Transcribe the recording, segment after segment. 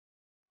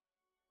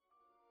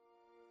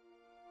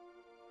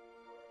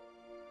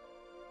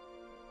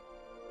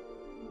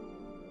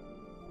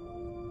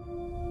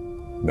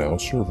Now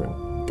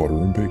serving butter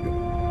and bacon.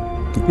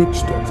 The good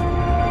stuff.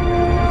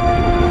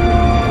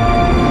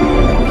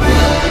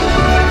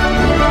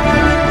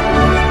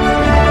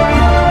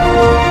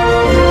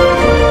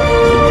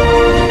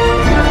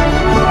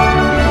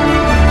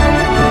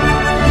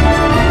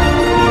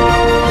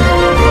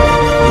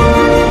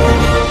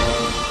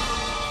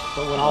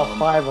 But when all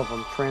five of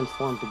them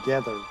transform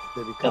together,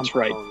 they become That's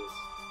right. harmonious.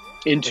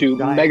 Into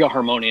Mega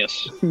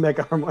Harmonious.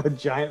 A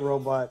giant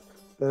robot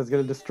that is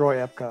going to destroy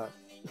Epcot.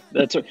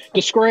 That's right.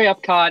 Destroy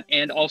Epcot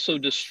and also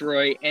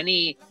destroy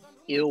any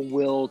ill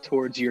will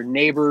towards your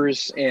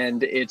neighbors,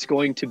 and it's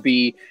going to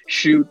be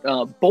shoot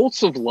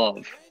bolts of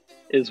love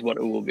is what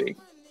it will be.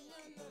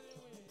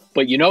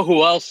 But you know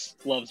who else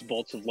loves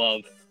bolts of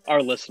love?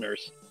 Our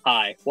listeners.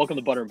 Hi, welcome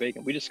to Butter and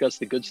Bacon. We discuss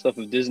the good stuff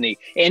of Disney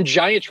and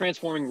giant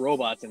transforming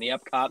robots in the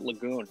Epcot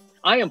Lagoon.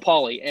 I am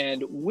Paulie,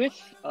 and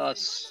with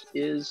us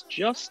is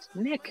just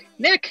Nick.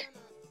 Nick,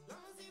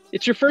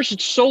 it's your first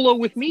solo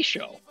with me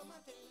show.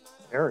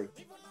 Harry.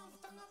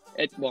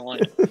 Well, I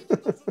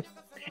know.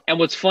 And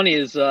what's funny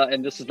is,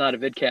 and this is not a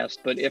vidcast,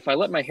 but if I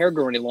let my hair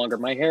grow any longer,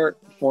 my hair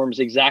forms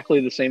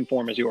exactly the same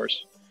form as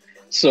yours.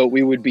 So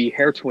we would be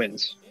hair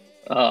twins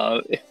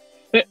on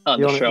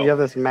the show. You have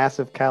this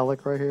massive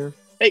cowlick right here?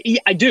 Yeah,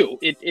 I do.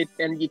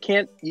 And you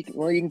can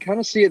kind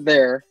of see it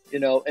there,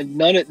 and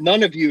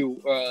none of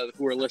you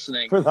who are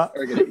listening for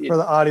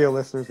the audio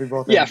listeners, we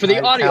both have for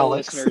the audio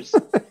cowlicks. listeners.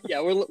 Yeah,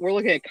 we're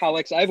looking at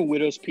cowlicks. I have a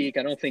widow's peak.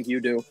 I don't think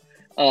you do.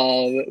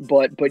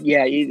 But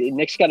yeah,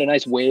 Nick's got a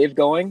nice wave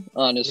going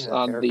on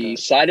the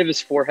side of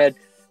his forehead.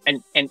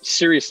 And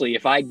seriously,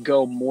 if I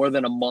go more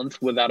than a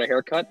month without a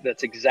haircut,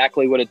 that's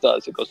exactly what it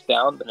does. It goes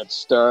down, then it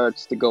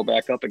starts to go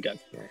back up again.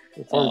 Yeah,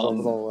 it forms a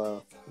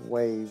little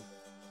wave.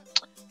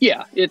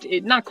 Yeah,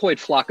 it not quite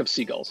flock of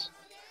seagulls.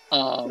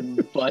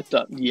 But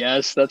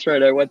yes, that's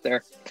right. I went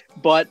there.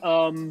 But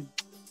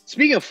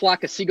speaking of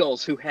flock of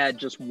seagulls who had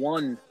just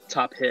one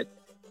top hit,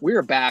 we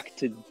are back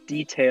to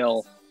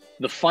detail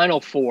the final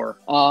four.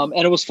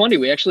 And it was funny.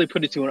 We actually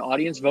put it to an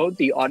audience vote.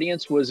 The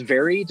audience was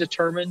very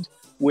determined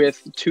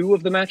with two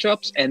of the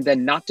matchups and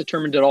then not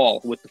determined at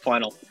all with the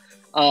final.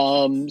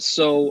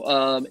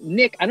 So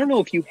Nick, I don't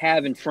know if you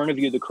have in front of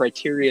you the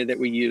criteria that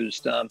we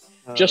used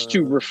just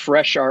to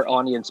refresh our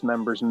audience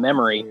members'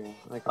 memory,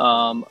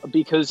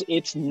 because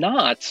it's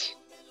not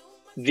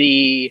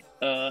the,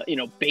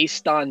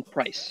 based on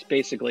price,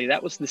 basically.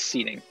 That was the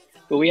seating.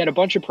 But we had a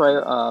bunch of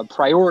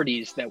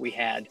priorities that we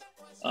had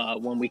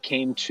when we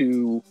came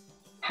to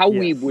how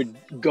we would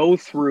go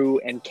through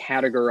and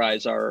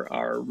categorize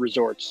our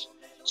resorts.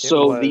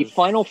 So the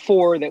final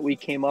four that we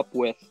came up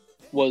with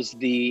was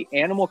the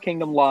Animal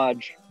Kingdom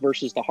Lodge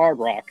versus the Hard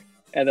Rock,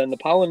 and then the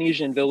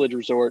Polynesian Village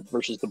Resort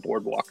versus the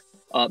Boardwalk.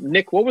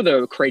 Nick, what were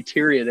the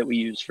criteria that we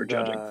used for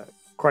judging?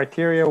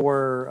 Criteria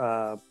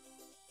were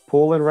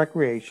pool and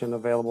recreation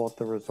available at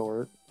the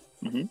resort,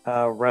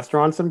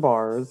 restaurants and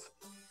bars,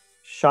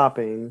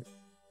 shopping,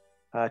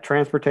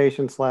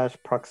 transportation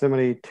 /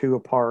 proximity to a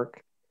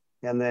park,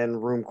 and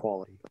then room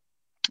quality.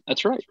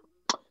 That's right.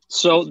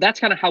 So that's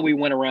kind of how we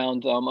went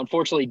around.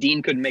 Unfortunately,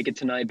 Dean couldn't make it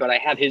tonight, but I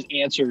have his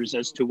answers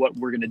as to what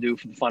we're going to do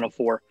for the final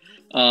four.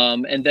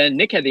 And then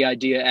Nick had the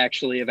idea,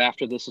 actually, of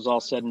after this is all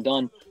said and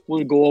done,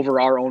 we'll go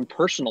over our own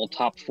personal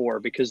top four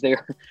because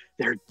they're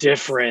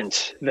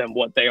different than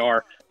what they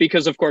are.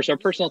 Because, of course, our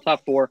personal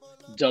top four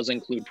does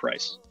include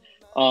price.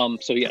 So,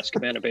 yes,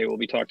 Cabana Bay will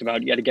be talked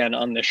about yet again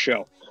on this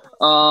show.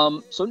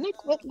 So, Nick,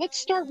 let's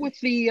start with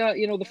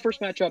the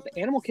first matchup,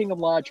 Animal Kingdom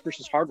Lodge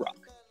versus Hard Rock.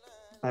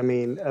 I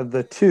mean, of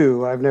the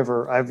two,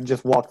 I've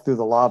just walked through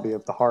the lobby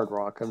of the Hard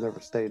Rock. I've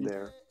never stayed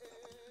there.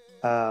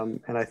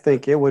 And I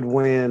think it would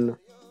win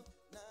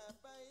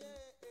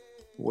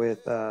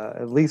with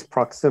at least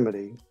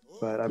proximity.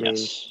 But I mean,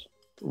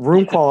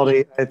 room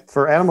quality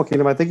for Animal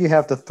Kingdom, I think you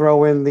have to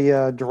throw in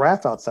the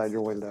giraffe outside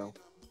your window.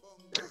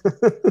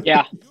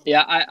 Yeah,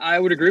 I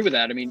would agree with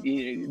that. I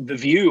mean, the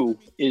view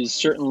is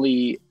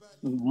certainly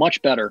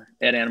much better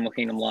at Animal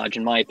Kingdom Lodge,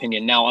 in my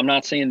opinion. Now, I'm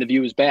not saying the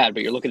view is bad,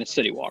 but you're looking at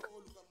City Walk.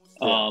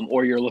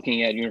 Or you're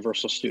looking at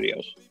Universal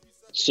Studios.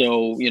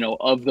 So,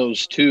 of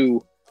those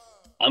two,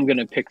 I'm going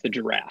to pick the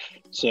giraffe.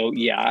 So,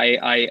 yeah,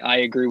 I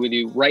agree with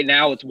you. Right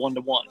now, it's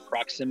 1-to-1.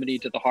 Proximity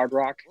to the Hard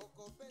Rock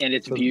and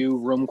its view,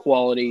 room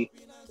quality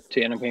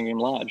to Animal Kingdom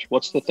Lodge.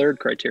 What's the third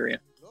criteria?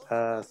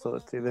 So,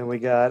 let's see. Then we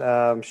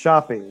got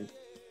shopping.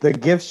 The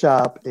gift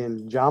shop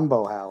in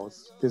Jambo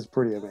House is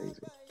pretty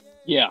amazing.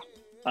 Yeah.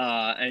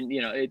 And,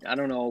 I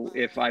don't know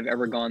if I've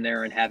ever gone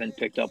there and haven't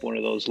picked up one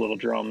of those little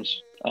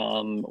drums.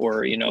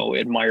 Or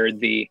admired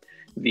the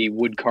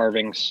wood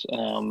carvings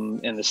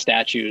and the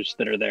statues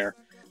that are there,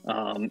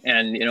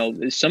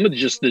 and some of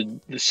just the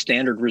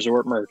standard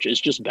resort merch is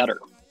just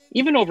better.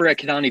 Even over at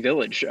Kidani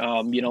Village,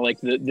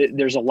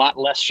 there's a lot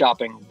less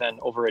shopping than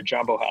over at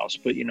Jambo House,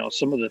 but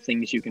some of the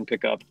things you can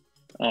pick up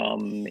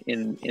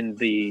in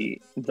the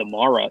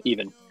Mara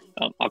even.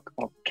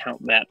 I'll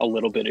count that a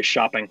little bit as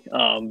shopping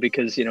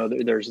because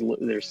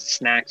there's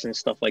snacks and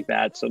stuff like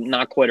that, so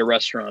not quite a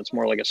restaurant, it's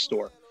more like a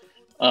store.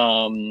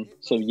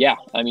 So yeah,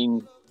 I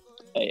mean,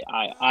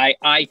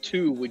 I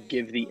too would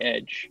give the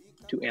edge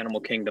to Animal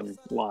Kingdom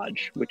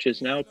Lodge, which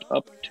is now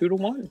up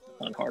 2-1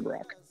 on Hard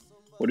Rock.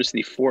 What is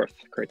the fourth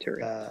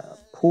criteria?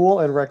 Pool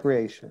and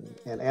recreation.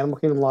 And Animal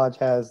Kingdom Lodge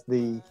has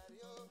the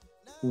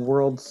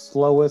world's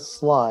slowest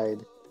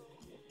slide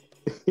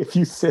if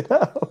you sit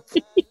up.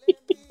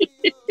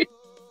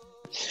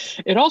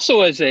 It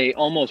also has a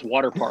almost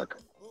water park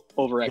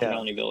over at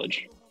County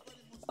Village.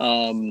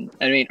 I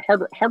mean,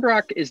 Hard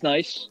Rock is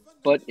nice,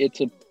 but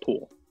it's a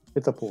pool.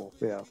 It's a pool,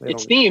 yeah.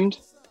 It's themed.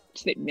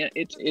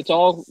 It's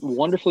all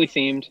wonderfully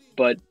themed,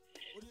 but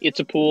it's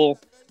a pool.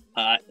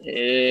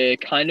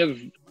 It kind of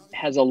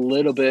has a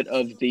little bit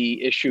of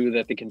the issue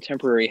that the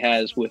Contemporary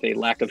has with a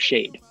lack of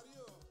shade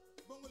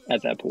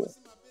at that pool.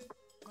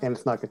 And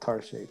it's not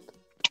guitar shaped.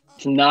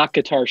 It's not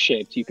guitar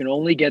shaped. You can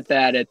only get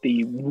that at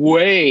the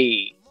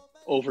way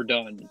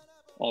overdone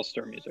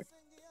All-Star Music.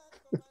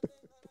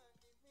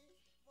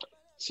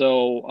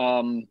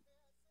 So,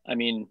 I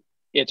mean,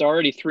 it's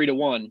already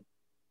 3-1.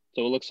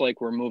 So it looks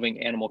like we're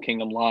moving Animal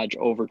Kingdom Lodge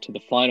over to the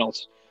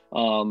finals.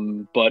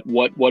 But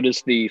what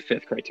is the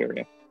fifth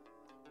criteria?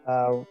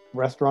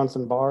 Restaurants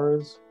and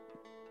bars.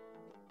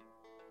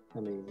 I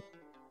mean,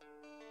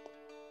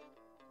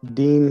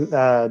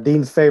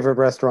 Dean's favorite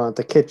restaurant,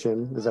 The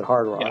Kitchen, is at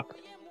Hard Rock. Yeah,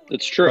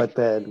 that's true. But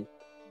then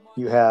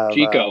you have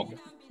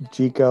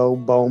Chico,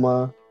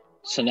 Boma,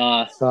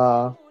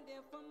 Sanaa,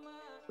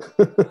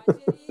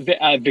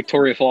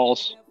 Victoria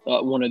Falls,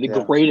 one of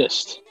the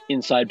greatest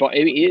inside bar.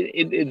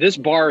 This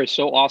bar is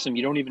so awesome,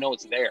 you don't even know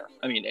it's there.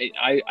 I mean,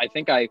 I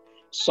think I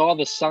saw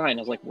the sign.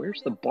 I was like,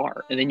 "Where's the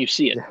bar?" And then you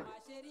see it. Yeah.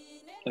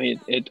 I mean,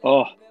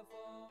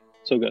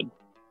 so good.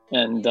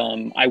 And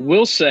I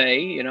will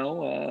say,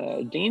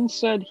 Dean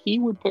said he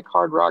would pick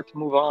Hard Rock to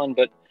move on,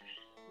 but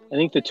I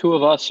think the two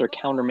of us are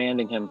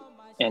countermanding him,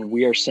 and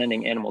we are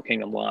sending Animal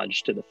Kingdom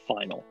Lodge to the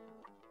final.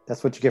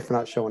 That's what you get for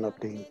not showing up,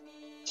 Dean.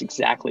 It's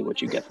exactly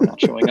what you get for not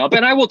showing up.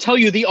 And I will tell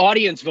you, the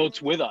audience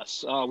votes with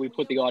us. We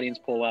put the audience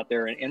poll out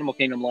there, and Animal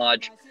Kingdom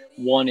Lodge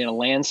won in a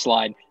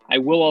landslide. I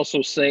will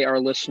also say our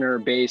listener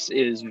base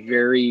is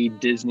very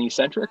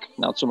Disney-centric,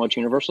 not so much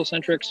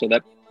Universal-centric, so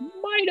that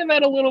might have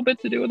had a little bit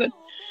to do with it.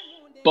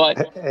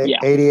 But, yeah.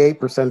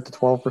 88% to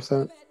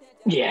 12%?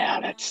 Yeah,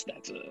 that's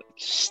a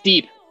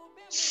steep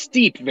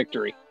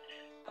victory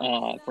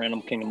for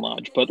Animal Kingdom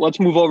Lodge. But let's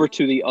move over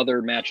to the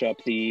other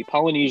matchup, the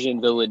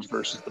Polynesian Village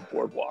versus the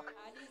Boardwalk.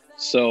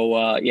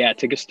 So,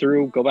 take us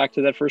through, go back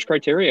to that first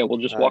criteria. We'll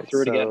just walk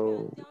through it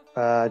again.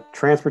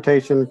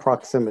 Transportation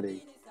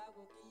proximity.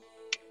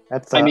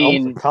 That's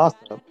a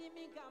toss-up.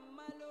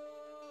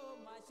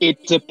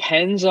 It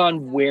depends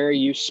on where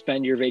you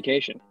spend your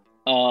vacation.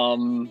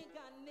 Now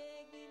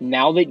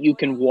that you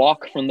can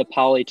walk from the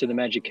Poly to the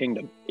Magic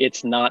Kingdom,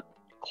 it's not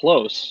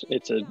close.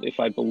 If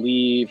I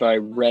believe I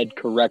read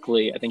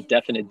correctly, I think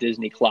Definite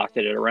Disney clocked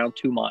it at around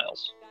 2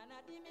 miles.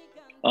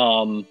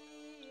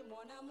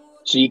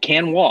 So you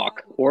can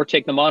walk or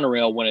take the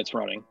monorail when it's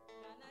running,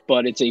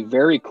 but it's a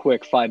very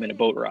quick 5-minute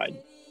boat ride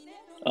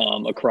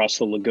across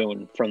the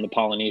lagoon from the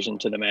Polynesian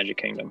to the Magic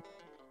Kingdom.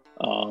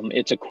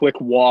 It's a quick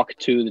walk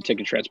to the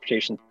Ticket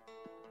Transportation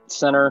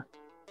Center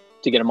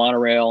to get a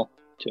monorail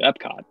to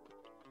Epcot.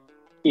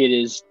 It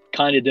is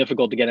kind of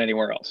difficult to get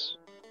anywhere else.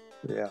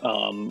 Yeah.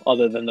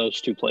 Other than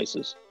those two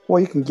places. Well,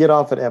 you can get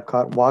off at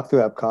Epcot, walk through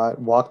Epcot,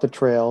 walk the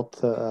trail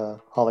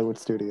to Hollywood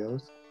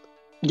Studios.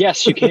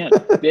 Yes, you can.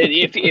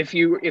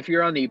 if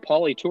you're on the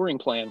Poly touring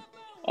plan,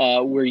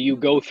 where you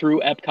go through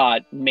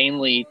Epcot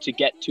mainly to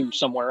get to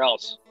somewhere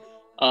else,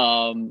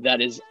 that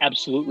is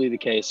absolutely the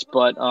case.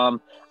 But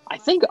I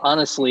think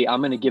honestly, I'm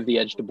going to give the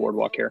edge to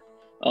Boardwalk here.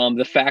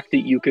 The fact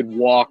that you could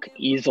walk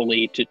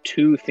easily to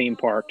 2 theme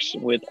parks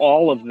with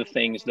all of the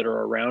things that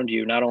are around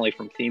you, not only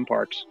from theme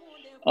parks,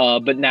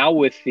 but now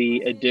with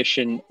the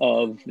addition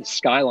of the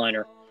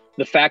Skyliner,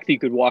 the fact that you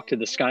could walk to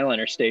the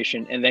Skyliner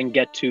station and then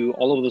get to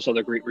all of those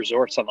other great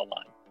resorts on the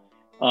line.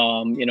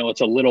 It's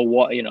a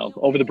little,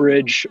 over the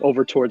bridge,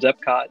 over towards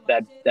Epcot,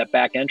 that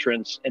back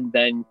entrance, and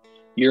then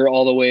you're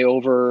all the way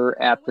over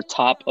at the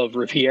top of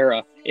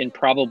Riviera in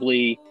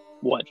probably,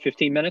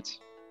 15 minutes?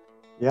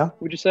 Yeah.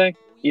 Would you say?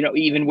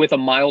 Even with a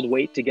mild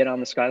wait to get on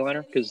the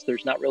Skyliner, because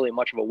there's not really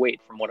much of a wait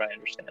from what I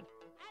understand.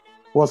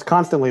 Well, it's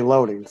constantly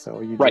loading, so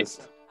right.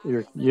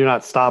 You're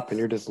not stopping,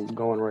 you're just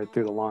going right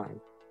through the line.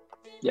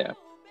 Yeah.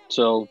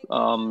 So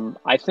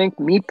I think,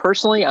 me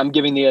personally, I'm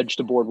giving the edge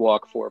to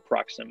Boardwalk for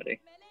proximity.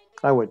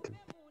 I would.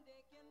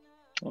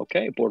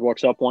 Okay,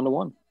 Boardwalk's up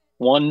 1-1.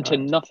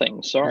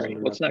 1-0. Sorry.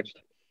 What's next?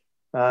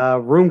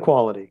 Room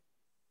quality.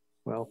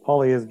 Well,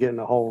 Poly is getting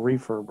a whole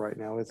refurb right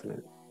now, isn't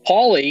it?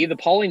 The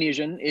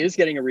Polynesian, is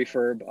getting a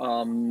refurb.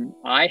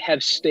 I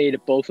have stayed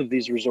at both of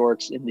these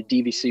resorts in the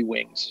DVC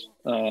wings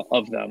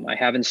of them. I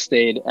haven't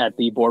stayed at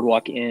the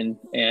Boardwalk Inn,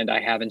 and I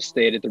haven't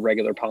stayed at the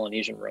regular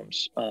Polynesian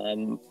rooms.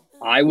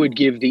 I would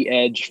give the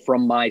edge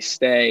from my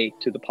stay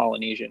to the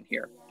Polynesian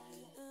here.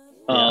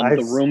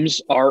 The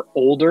rooms are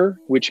older,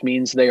 which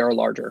means they are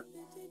larger.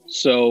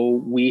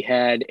 So we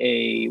had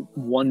a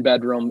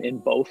 1-bedroom in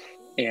both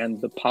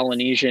and the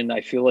Polynesian,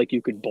 I feel like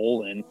you could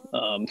bowl in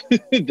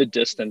the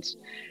distance.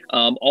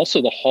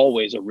 Also, the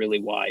hallways are really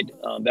wide.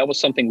 That was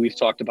something we've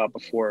talked about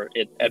before.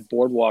 At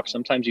Boardwalk,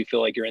 sometimes you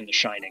feel like you're in The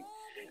Shining,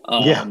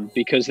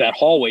 because that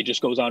hallway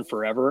just goes on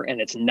forever,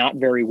 and it's not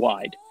very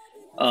wide.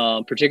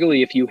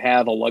 Particularly if you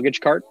have a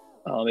luggage cart.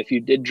 If you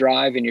did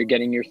drive and you're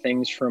getting your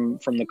things from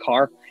the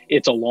car,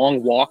 it's a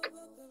long walk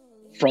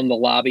from the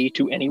lobby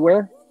to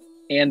anywhere.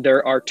 And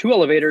there are 2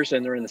 elevators,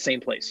 and they're in the same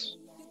place.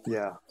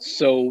 Yeah.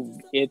 So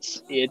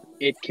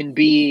it can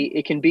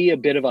be a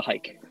bit of a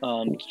hike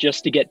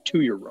just to get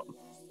to your room.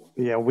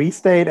 Yeah, we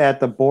stayed at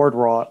the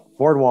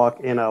boardwalk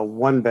in a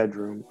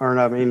 1-bedroom,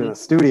 in a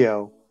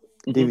studio,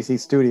 DVC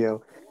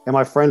studio, and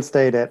my friend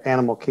stayed at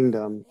Animal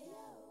Kingdom,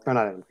 or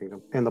not Animal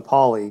Kingdom, in the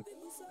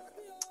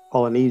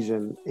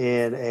Polynesian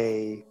in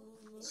a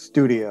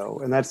studio,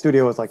 and that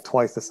studio was like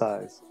twice the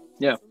size.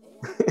 Yeah.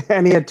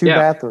 And he had 2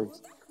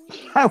 bathrooms.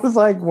 I was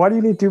like, why do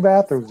you need 2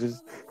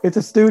 bathrooms? It's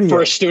a studio.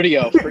 For a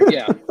studio.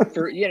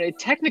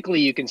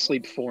 Technically you can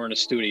sleep 4 in a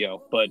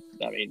studio, but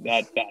I mean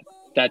that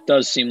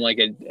does seem like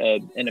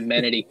an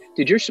amenity.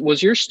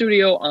 Was your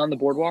studio on the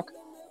boardwalk?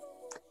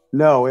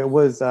 No, it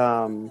was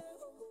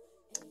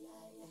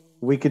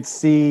we could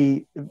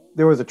see,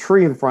 there was a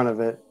tree in front of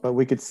it, but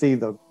we could see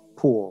the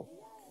pool.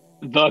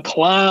 The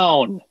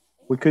clown.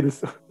 We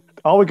couldn't.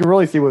 All we could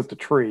really see was the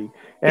tree,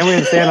 and we had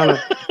to stand on it.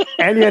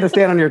 And you had to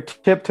stand on your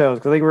tiptoes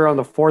because I think we were on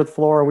the 4th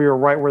floor, and we were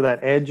right where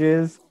that edge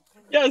is.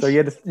 Yes. So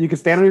you could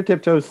stand on your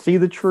tiptoes, see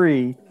the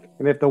tree,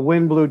 and if the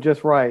wind blew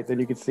just right, then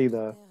you could see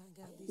the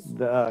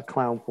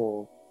clown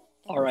pool.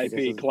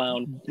 R.I.P.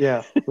 clown.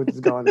 Yeah, which is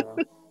gone now.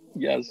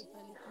 Yes.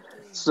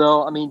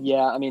 So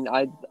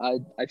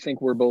I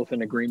think we're both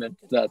in agreement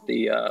that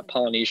the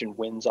Polynesian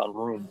wins on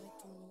room.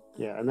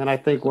 Yeah, and then I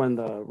think when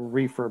the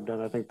refurb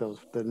done, I think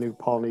the new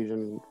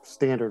Polynesian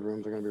standard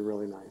rooms are going to be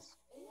really nice.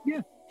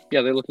 Yeah,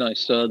 they look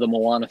nice. The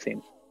Moana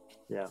theme.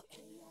 Yeah,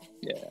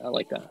 I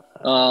like that.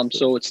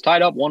 So it's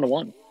tied up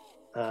 1-1.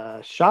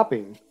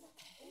 Shopping.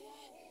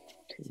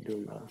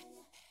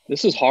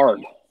 This is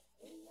hard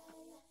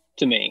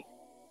to me,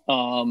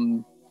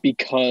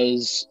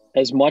 because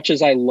as much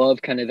as I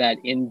love kind of that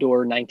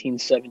indoor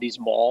 1970s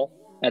mall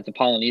at the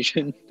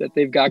Polynesian that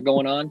they've got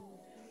going on,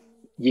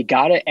 you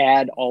got to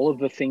add all of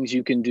the things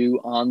you can do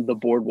on the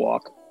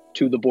boardwalk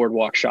to the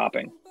boardwalk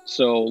shopping.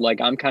 So like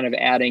I'm kind of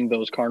adding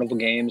those carnival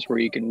games where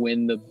you can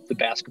win the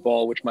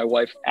basketball, which my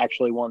wife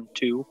actually won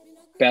 2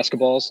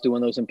 basketballs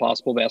doing those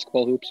impossible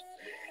basketball hoops.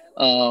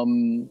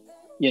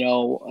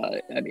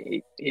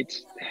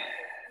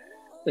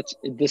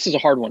 This is a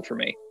hard one for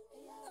me.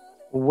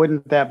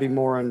 Wouldn't that be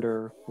more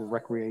under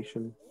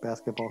recreation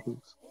basketball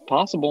hoops?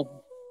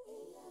 Possible.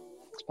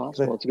 It's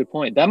possible. It's a good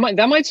point. That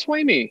might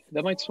sway me.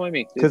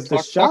 Because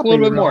talk a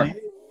little bit more.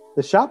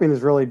 The shopping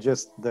is really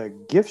just the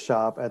gift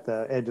shop at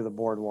the edge of the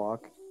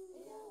boardwalk,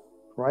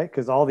 right?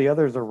 Because all the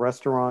others are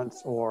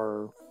restaurants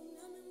or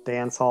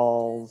dance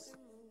halls.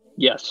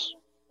 Yes.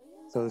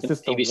 So it's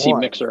just ABC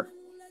Mixer.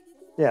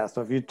 Yeah.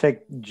 So if you take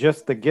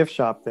just the gift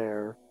shop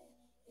there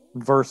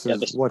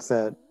versus what's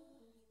that?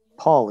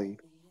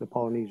 The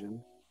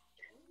Polynesian.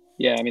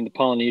 Yeah, I mean the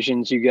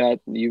Polynesians. You got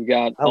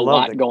a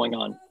lot going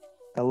on.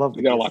 I love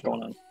you got a lot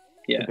going on.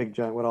 Yeah, the big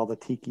giant with all the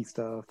tiki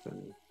stuff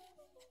and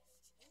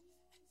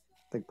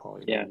big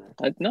Polynesian.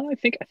 Yeah, I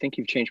think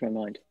you've changed my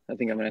mind. I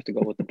think I'm gonna have to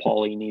go with the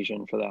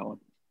Polynesian for that one.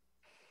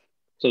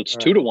 So it's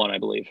 2-1, I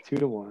believe.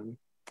 2-1.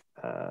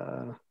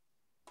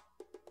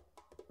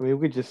 We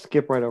could just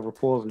skip right over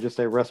pools and just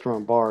say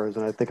restaurant bars,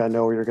 and I think I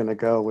know where you're gonna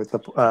go with the.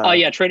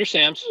 Trader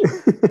Sam's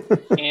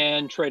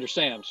and Trader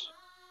Sam's.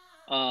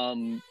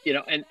 And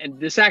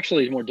this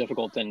actually is more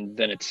difficult than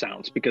it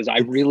sounds because I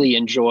really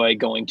enjoy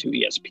going to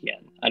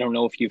ESPN. I don't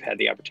know if you've had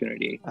the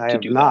opportunity to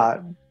do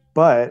that.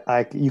 But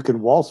you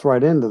can waltz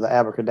right into the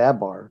Abracadabra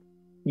bar.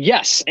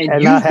 Yes,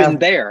 and you've been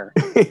there.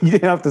 You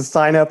didn't have to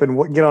sign up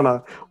and get on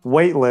a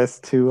wait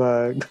list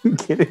to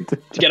get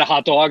a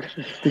hot dog.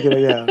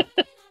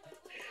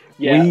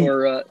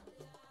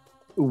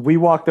 We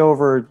walked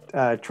over.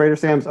 Trader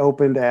Sam's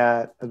opened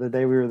at the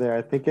day we were there.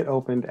 I think it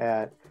opened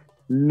at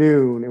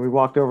noon, and we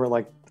walked over at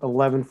like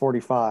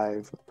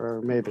 11:45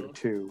 or maybe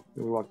 2.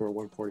 And we walked over at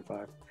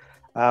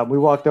 1:45. We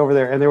walked over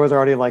there, and there was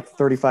already like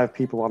 35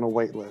 people on a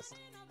wait list.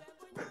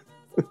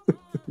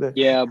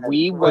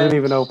 We wasn't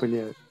even open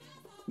yet.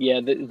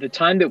 Yeah, the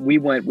time that we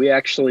went, we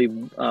actually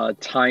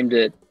timed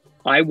it.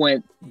 I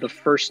went the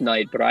first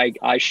night, but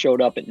I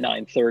showed up at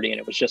 9:30, and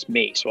it was just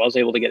me, so I was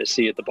able to get a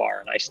seat at the bar,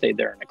 and I stayed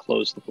there, and I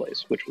closed the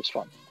place, which was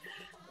fun.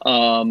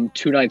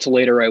 2 nights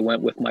later, I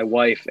went with my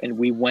wife, and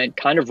we went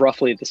kind of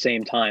roughly at the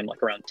same time,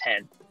 like around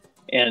 10.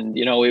 And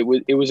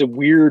it was a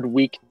weird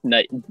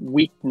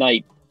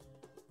weeknight,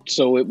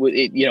 so it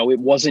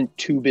wasn't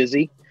too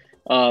busy.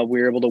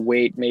 We were able to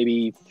wait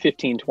maybe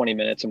 15-20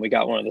 minutes, and we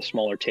got one of the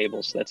smaller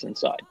tables that's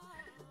inside.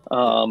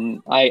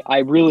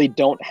 I really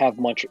don't have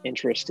much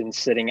interest in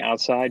sitting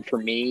outside. For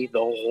me, the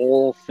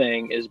whole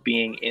thing is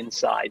being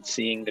inside,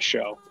 seeing the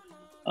show.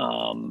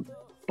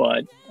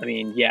 But I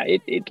mean,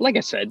 it like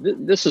I said,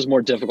 this is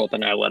more difficult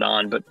than I let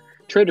on, but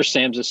Trader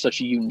Sam's is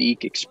such a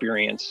unique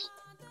experience.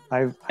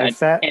 I've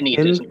sat any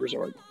Disney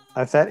resort.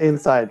 I sat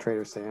inside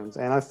Trader Sam's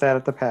and I sat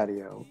at the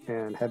patio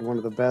and had one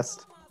of the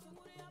best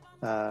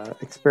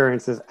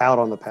experiences out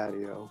on the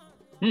patio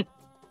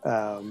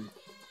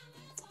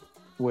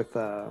with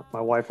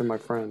my wife and my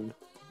friend,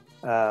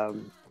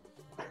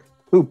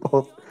 who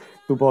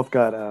both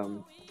got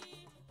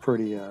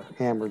pretty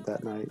hammered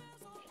that night.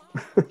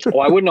 Oh,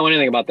 I wouldn't know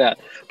anything about that,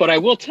 but I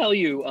will tell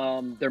you,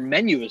 their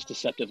menu is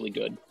deceptively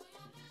good.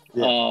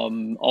 Yeah.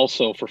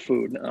 Also for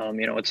food,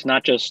 it's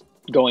not just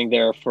going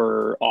there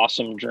for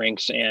awesome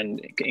drinks and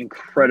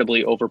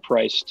incredibly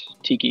overpriced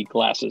tiki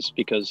glasses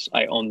because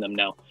I own them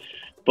now.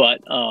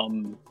 But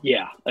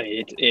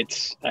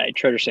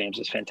Trader Sam's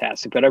is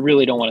fantastic. But I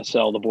really don't want to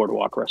sell the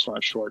Boardwalk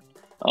restaurant short.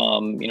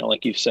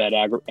 Like you've said,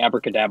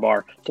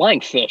 Abracadabra,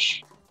 Flying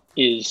Fish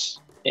is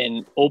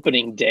an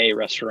opening day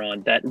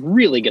restaurant that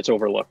really gets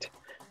overlooked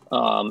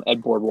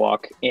at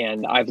Boardwalk.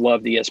 And I've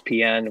loved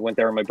ESPN. Went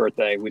there on my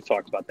birthday. We've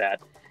talked about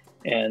that.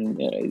 And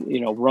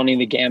running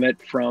the gamut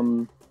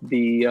from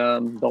the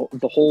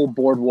whole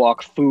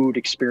Boardwalk food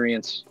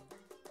experience.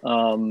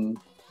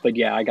 But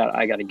yeah, I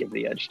got to give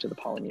the edge to the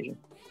Polynesian.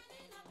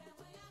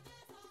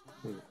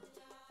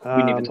 We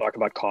didn't even talk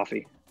about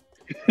coffee.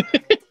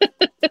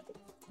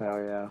 Oh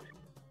yeah,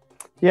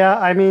 yeah.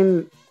 I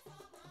mean,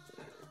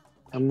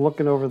 I'm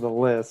looking over the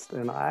list,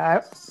 and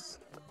I'm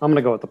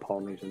gonna go with the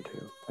Polynesian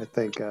too. I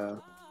think. Yeah.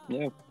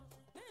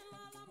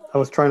 I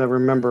was trying to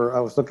remember. I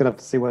was looking up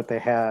to see what they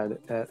had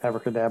at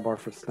Abracadabra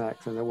for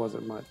snacks, and it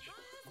wasn't much.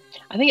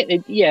 I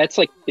think it's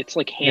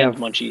like hand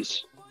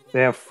munchies.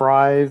 They have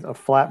fries, a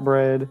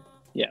flatbread,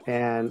 yeah,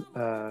 and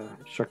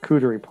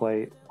charcuterie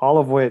plate. All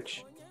of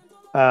which,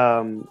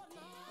 the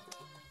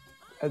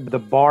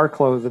bar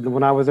closed.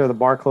 When I was there, the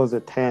bar closed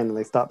at 10, and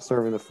they stopped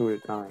serving the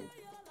food at 9.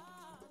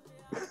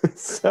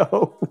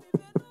 So.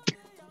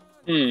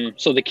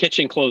 So the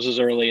kitchen closes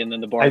early, and then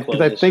the bar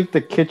closes. I think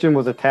the kitchen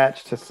was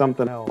attached to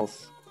something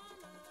else.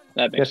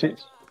 That makes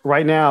sense.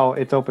 Right now,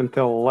 it's open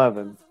till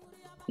 11.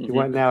 You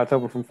went now, it's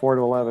open from 4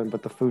 to 11,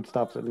 but the food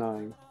stops at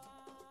 9.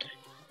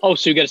 Oh,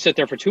 so you got to sit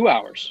there for 2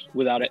 hours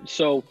without it.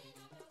 So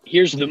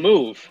here's the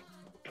move.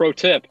 Pro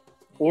tip.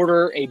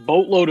 Order a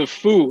boatload of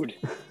food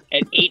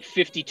at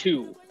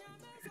 8:52.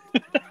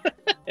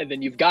 And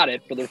then you've got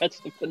it for the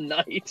rest of the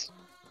night.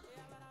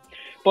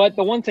 But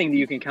the one thing that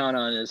you can count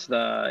on is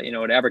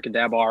at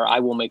Abracadabra, I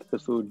will make the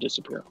food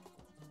disappear.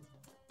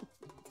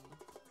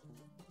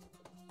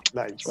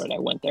 Nice. That's right, I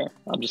went there.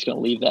 I'm just going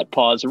to leave that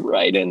pause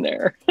right in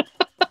there.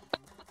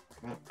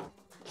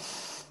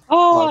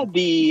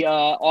 The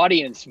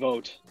audience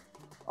vote.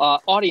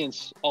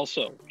 Audience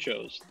also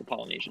chose the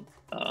Polynesian.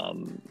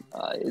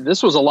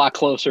 This was a lot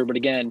closer, but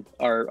again,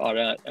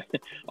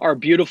 our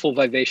beautiful,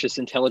 vivacious,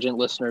 intelligent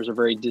listeners are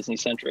very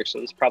Disney-centric,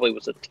 so this probably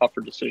was a tougher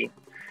decision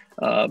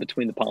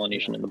between the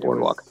Polynesian and the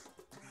Boardwalk.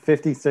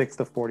 56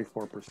 to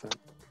 44%.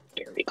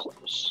 Very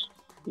close.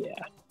 Yeah.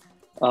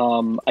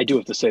 I do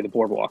have to say the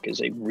Boardwalk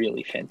is a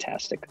really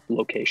fantastic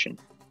location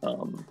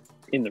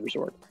in the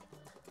resort.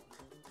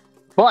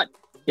 But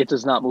it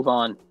does not move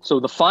on. So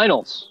the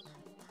finals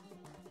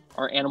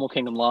are Animal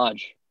Kingdom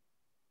Lodge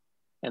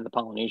and the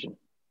Polynesian.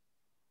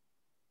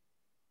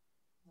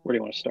 Where do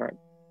you want to start?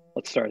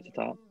 Let's start at the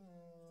top.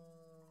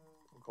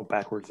 We'll go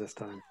backwards this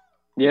time.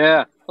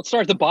 Yeah. Let's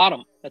start at the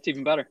bottom. That's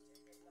even better.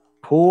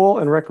 Pool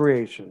and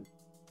recreation.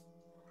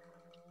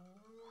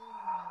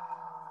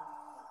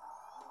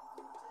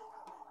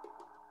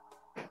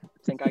 I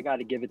think I got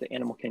to give it to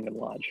Animal Kingdom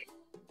Lodge.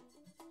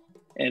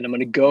 And I'm going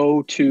to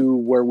go to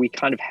where we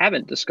kind of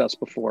haven't discussed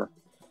before.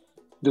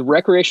 The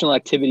recreational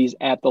activities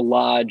at the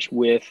lodge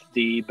with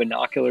the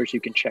binoculars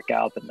you can check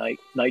out, the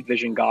night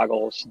vision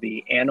goggles,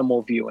 the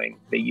animal viewing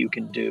that you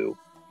can do.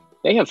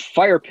 They have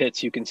fire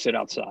pits you can sit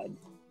outside.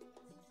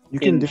 You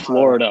can do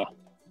Florida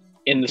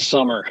in the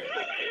summer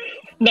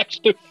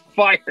next to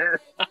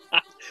fire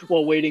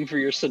while waiting for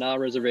your Sanaa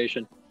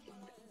reservation.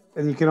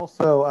 And you can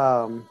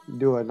also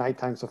do a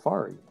nighttime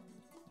safari.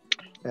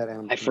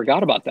 I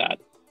forgot about that.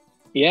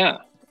 Yeah.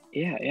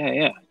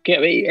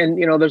 And,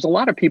 there's a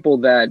lot of people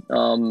that,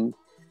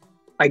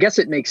 I guess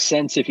it makes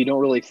sense if you don't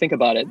really think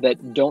about it,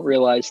 that don't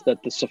realize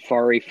that the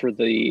safari for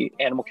the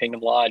Animal Kingdom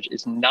Lodge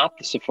is not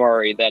the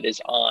safari that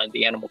is on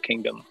the Animal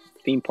Kingdom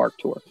theme park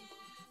tour.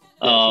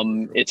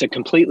 It's a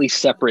completely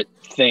separate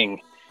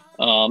thing.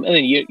 And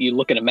then you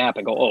look at a map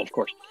and go, oh, of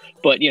course.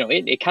 But,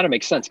 it kind of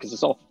makes sense because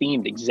it's all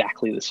themed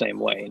exactly the same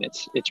way. And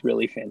it's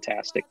really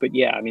fantastic. But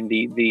yeah, I mean,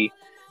 the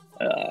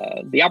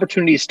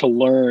opportunities to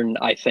learn,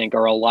 I think,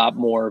 are a lot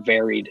more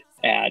varied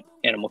at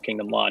Animal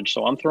Kingdom Lodge.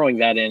 So I'm throwing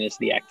that in as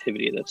the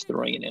activity that's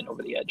throwing it in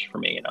over the edge for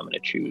me. And I'm going to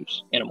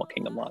choose Animal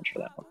Kingdom Lodge for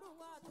that one.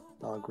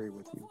 I'll agree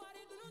with you.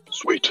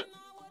 Sweet.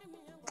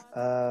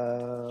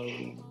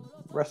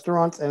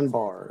 Restaurants and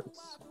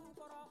bars.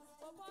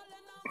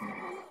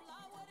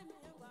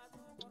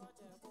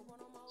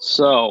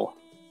 So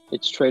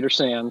it's Trader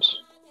Sam's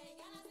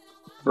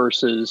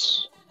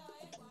versus...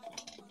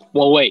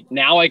 Well, wait,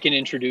 now I can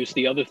introduce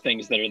the other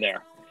things that are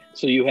there.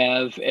 So you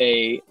have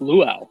a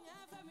luau.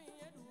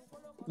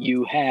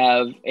 You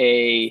have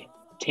a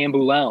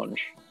Tambu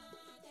Lounge.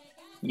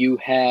 You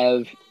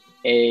have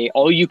a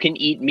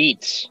all-you-can-eat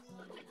meats.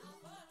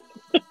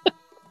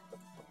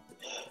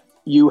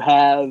 You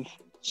have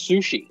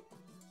sushi.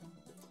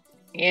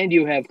 And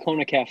you have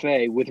Kona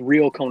Cafe with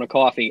real Kona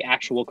coffee,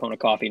 actual Kona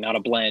coffee, not a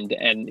blend.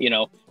 And,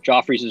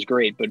 Joffrey's is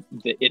great, but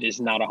it is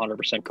not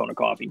 100% Kona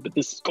coffee. But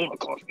this is Kona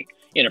coffee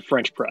in a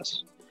French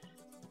press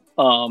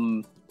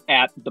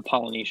at the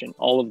Polynesian.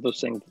 All of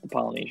those things at the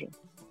Polynesian.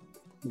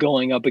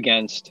 Going up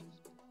against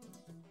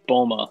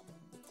Boma,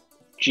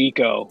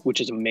 Jiko,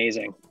 which is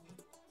amazing,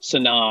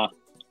 Sanaa,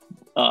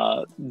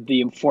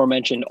 the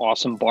aforementioned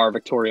awesome bar,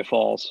 Victoria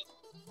Falls.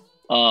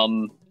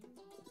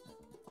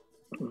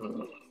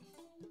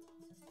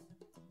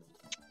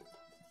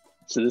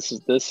 So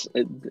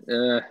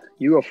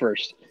you go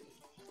first.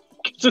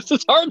 This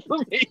is hard for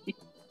me.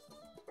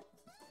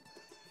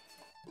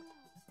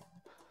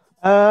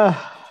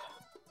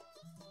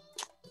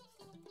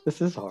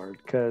 This is hard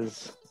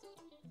because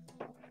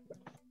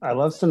I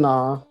love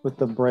Sanaa with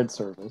the bread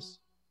service.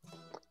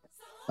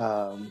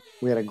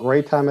 We had a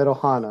great time at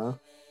Ohana,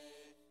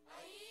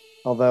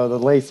 although the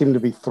lady seemed to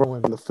be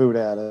throwing the food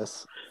at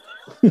us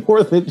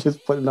more than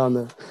just putting on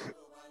the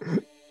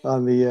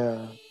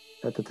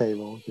at the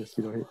table. Just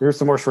here's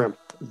some more shrimp,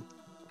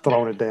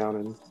 throwing it down,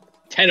 and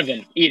 10 of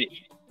them. Eat it.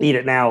 Eat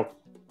it now.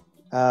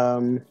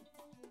 I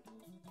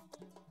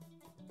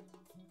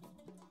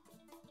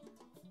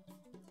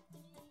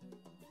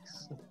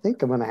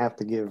think I'm gonna have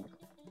to give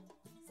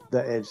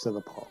the edge to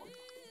the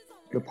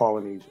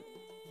Polynesian,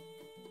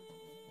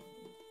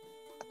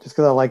 just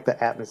because I like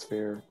the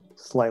atmosphere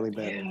slightly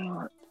better.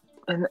 Yeah.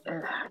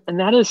 And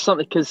that is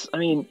something, because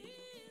I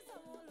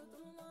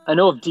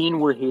know if Dean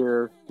were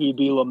here, he'd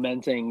be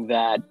lamenting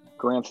that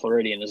Grand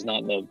Floridian is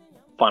not in the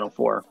Final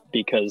Four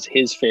because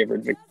his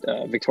favorite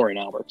Victoria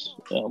 & Albert's,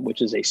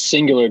 which is a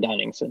singular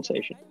dining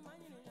sensation,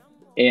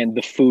 and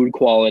the food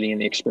quality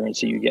and the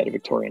experience that you get at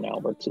Victoria &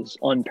 Albert's is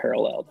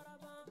unparalleled.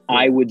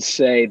 I would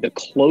say the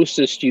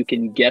closest you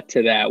can get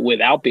to that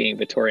without being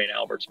Victoria &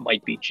 Albert's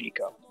might be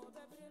Jiko.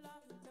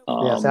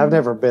 Yes, I've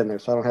never been there,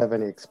 so I don't have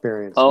any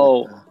experience.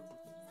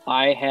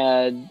 I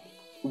had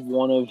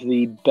one of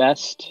the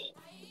best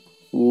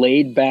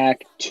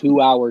laid-back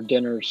 2-hour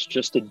dinners,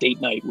 just a date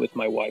night with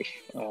my wife.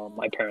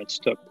 My parents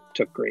took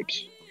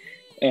grapes,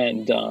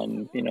 and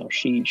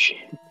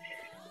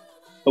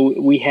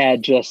we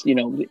had just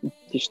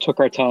took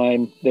our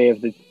time. They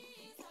have the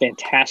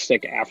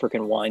fantastic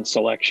African wine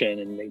selection,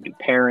 and they do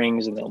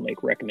pairings, and they'll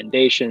make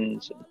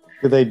recommendations.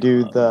 Do they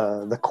do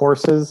the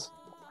courses?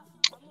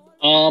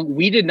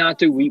 We did not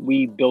do.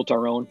 We built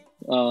our own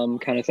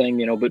kind of thing,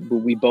 but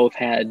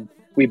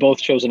we both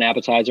chose an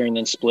appetizer and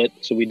then split.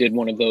 So we did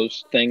one of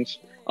those things,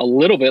 a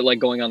little bit like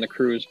going on the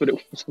cruise, but it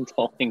wasn't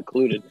all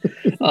included.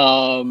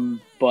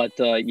 And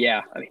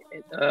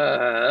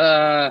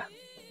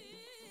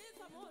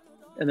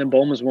then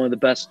Boma is one of the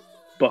best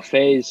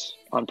buffets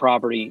on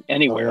property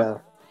anywhere. Oh, yeah.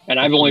 And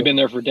I've only been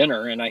there for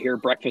dinner, and I hear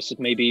breakfast is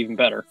maybe even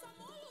better.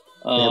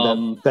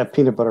 That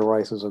peanut butter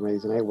rice is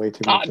amazing. I ate way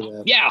too much of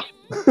that. Yeah.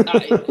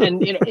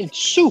 And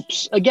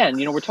soups, again,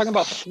 we're talking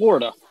about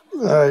Florida.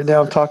 All right,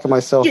 now I'm talking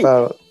myself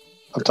out.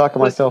 I'm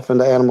talking myself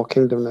into Animal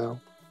Kingdom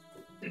now.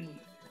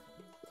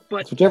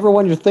 But it's whichever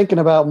one you're thinking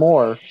about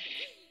more.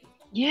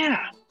 Yeah,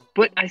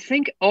 but I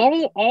think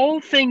all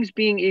things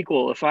being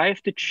equal, if I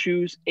have to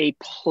choose a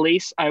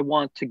place I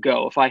want to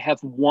go, if I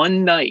have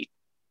one night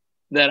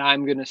that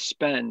I'm going to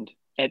spend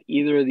at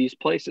either of these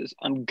places,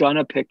 I'm going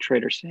to pick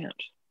Trader Sam's.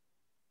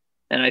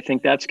 And I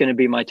think that's going to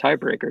be my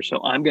tiebreaker.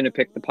 So I'm going to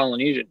pick the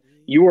Polynesian.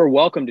 You are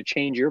welcome to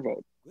change your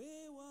vote.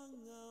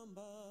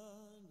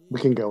 We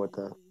can go with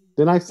that.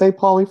 Didn't I say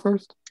Poly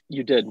first?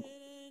 You did.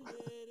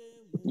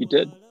 You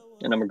did.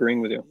 And I'm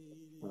agreeing with you.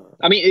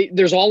 I mean,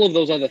 there's all of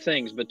those other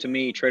things, but to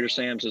me, Trader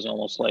Sam's is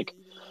almost like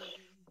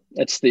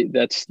that's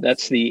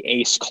the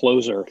ace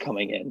closer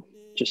coming in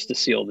just to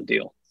seal the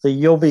deal. So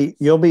you'll be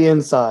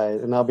inside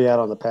and I'll be out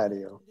on the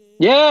patio.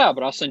 Yeah,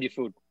 but I'll send you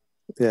food.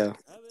 Yeah.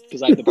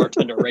 Because I have the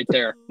bartender right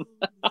there.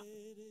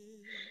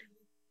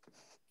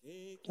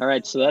 All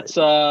right, so that's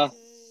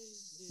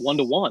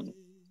 1-1.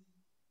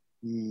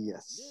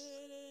 Yes.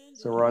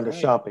 So we're on to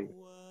shopping.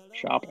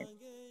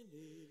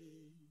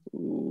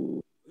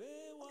 Ooh.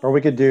 Or we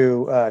could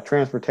do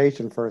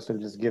transportation first and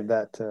just give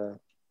that to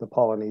the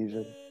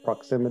Polynesian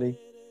proximity.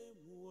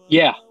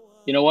 Yeah.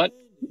 You know what?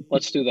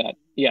 Let's do that.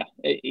 Yeah.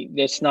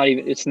 It's not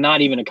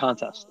even a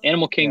contest.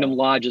 Animal Kingdom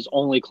Lodge is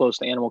only close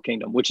to Animal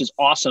Kingdom, which is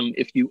awesome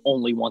if you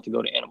only want to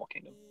go to Animal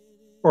Kingdom.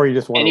 Or you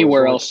just want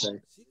anywhere else. Stay.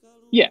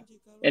 Yeah.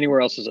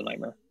 Anywhere else is a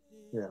nightmare.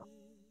 Yeah.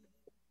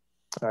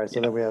 All right.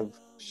 So then we have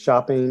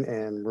shopping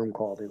and room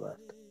quality left.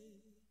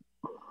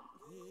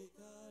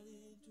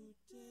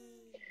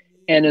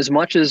 And as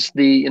much as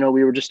we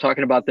were just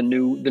talking about the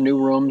new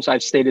rooms,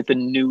 I've stayed at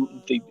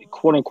the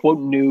quote unquote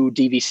new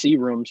DVC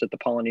rooms at the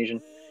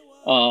Polynesian.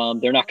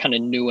 They're not kind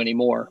of new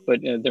anymore,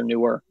 but they're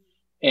newer.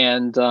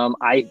 And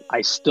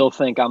I still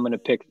think I'm going to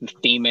pick the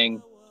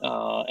theming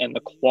and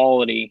the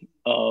quality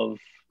of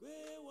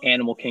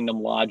Animal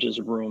Kingdom Lodge's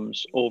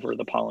rooms over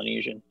the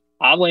Polynesian.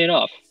 Oddly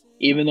enough,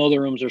 even though the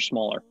rooms are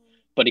smaller.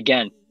 But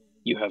again,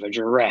 you have a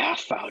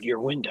giraffe out your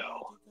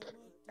window.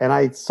 And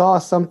I saw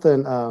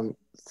something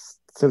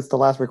since the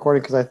last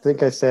recording, because I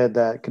think I said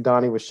that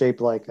Kidani was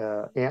shaped like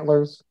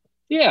antlers.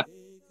 Yeah.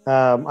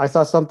 I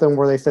saw something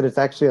where they said it's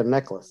actually a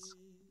necklace.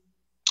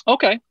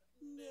 Okay.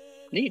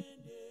 Neat.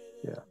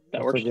 Yeah.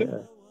 That works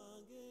too.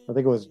 I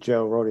think it was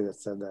Joe Rody that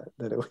said that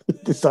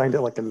it designed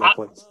it like a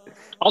necklace.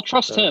 I'll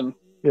trust him.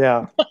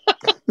 Yeah.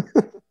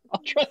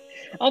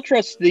 I'll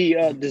trust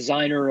the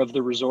designer of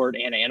the resort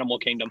and Animal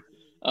Kingdom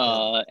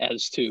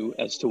as to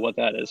what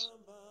that is.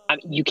 I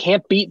mean, you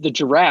can't beat the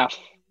giraffe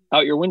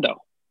out your window.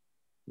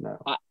 No.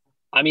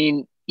 I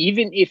mean,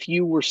 even if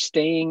you were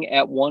staying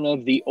at one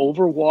of the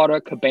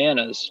overwater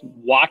cabanas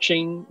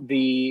watching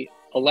the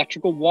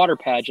electrical water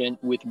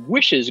pageant with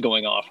wishes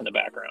going off in the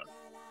background,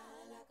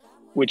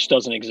 which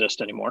doesn't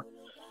exist anymore,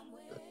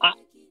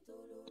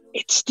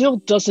 it still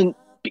doesn't.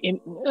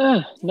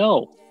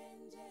 No.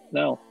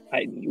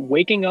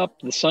 Waking up,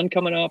 the sun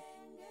coming up,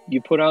 you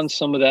put on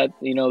some of that,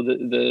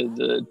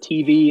 the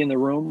TV in the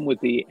room with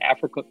the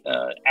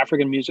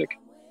African music,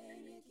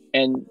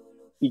 and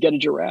you get a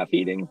giraffe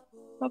eating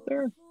out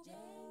there.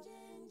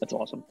 That's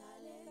awesome.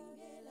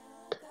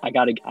 I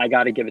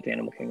gotta give it to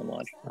Animal Kingdom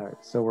Lodge. All right,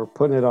 so we're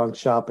putting it on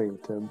shopping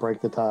to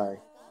break the tie.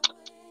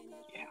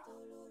 Yeah,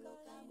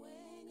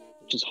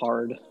 which is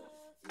hard.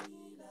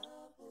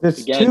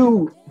 There's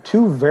two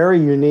very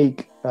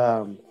unique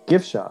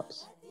gift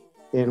shops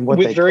in what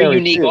with they very carry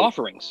unique too.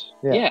 offerings.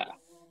 Yeah,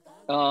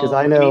 because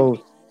I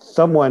know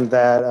someone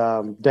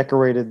that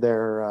decorated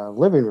their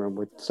living room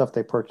with stuff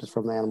they purchased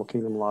from the Animal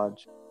Kingdom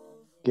Lodge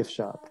gift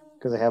shop,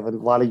 because they have a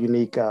lot of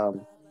unique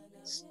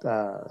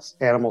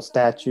animal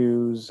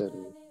statues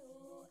and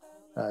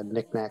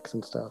knickknacks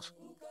and stuff.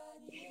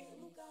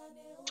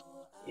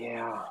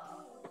 Yeah,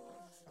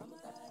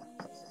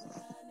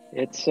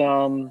 it's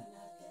a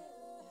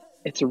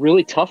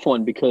really tough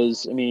one,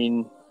 because I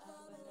mean,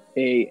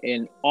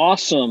 an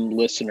awesome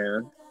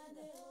listener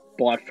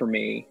bought for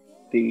me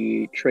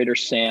the Trader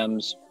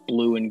Sam's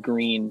blue and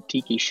green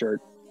tiki shirt,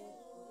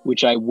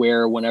 which I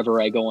wear whenever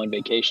I go on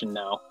vacation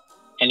now,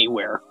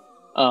 anywhere.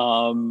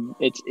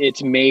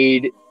 It's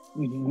made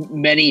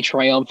many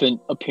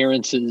triumphant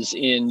appearances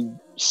in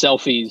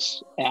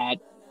selfies at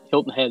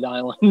Hilton Head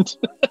Island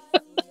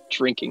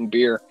drinking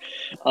beer.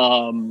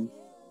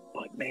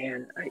 But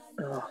man,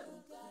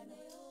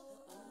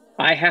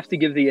 I have to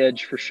give the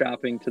edge for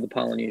shopping to the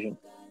Polynesian.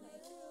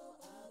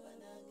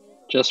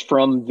 Just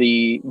from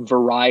the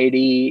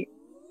variety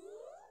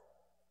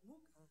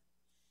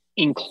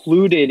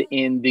included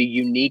in the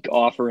unique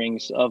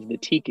offerings of the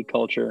tiki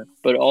culture,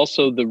 but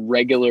also the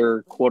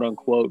regular quote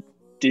unquote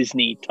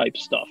Disney type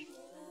stuff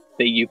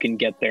that you can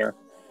get there,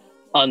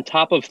 on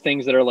top of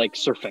things that are like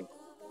surfing.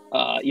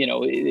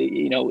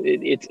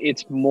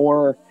 It's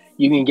more,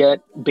 you can get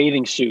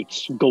bathing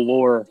suits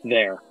galore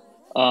there.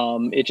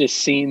 It just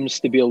seems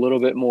to be a little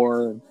bit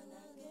more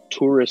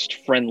tourist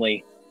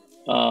friendly.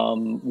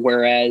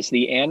 Whereas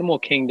the Animal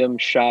Kingdom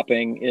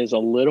shopping is a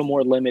little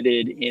more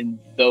limited in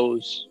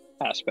those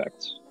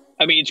aspects.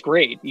 I mean, it's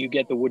great. You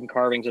get the wooden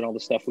carvings and all the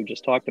stuff we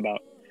just talked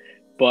about.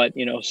 But,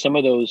 some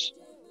of those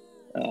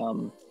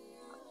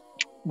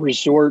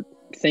resort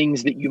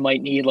things that you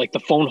might need, like the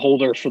phone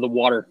holder for the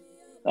water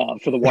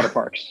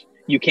parks,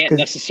 you can't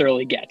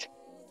necessarily get.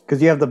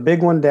 Because you have the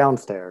big one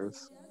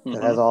downstairs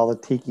that has all the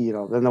tiki,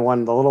 then the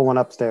little one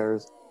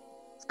upstairs,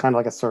 it's kind of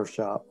like a surf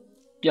shop.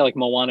 Yeah, like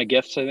Moana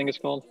Gifts, I think it's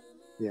called.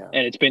 Yeah.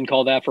 And it's been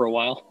called that for a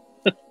while.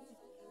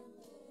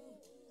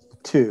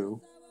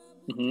 2.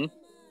 Mm-hmm.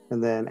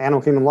 And then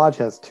Animal Kingdom Lodge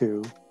has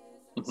 2,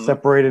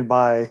 separated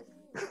by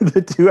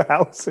the 2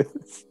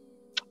 houses.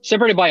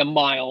 Separated by a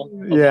mile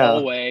of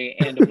hallway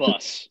and a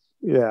bus.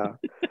 Yeah.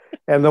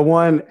 And the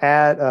one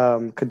at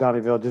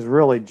Kidani Village is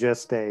really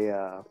just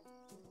a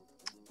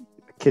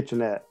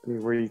kitchenette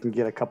where you can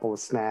get a couple of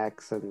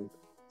snacks and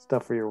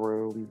stuff for your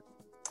room.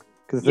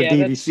 Because it's a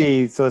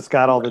DVC, so it's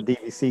got all the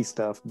DVC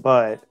stuff.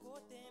 But,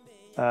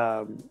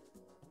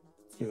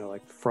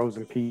 like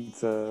frozen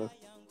pizza,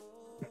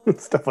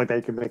 stuff like that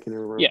you can make in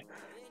your room. Yeah.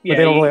 But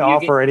they don't really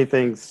offer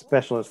anything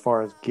special as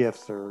far as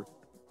gifts or...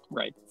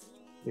 Right.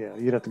 Yeah,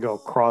 you'd have to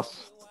go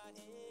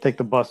take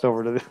the bus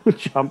over to the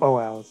Jumbo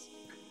House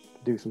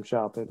to do some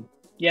shopping.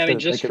 Yeah, I mean,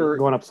 just for...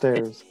 going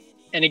upstairs.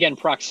 And again,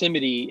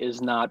 proximity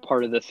is not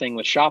part of the thing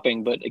with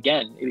shopping, but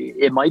again,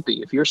 it might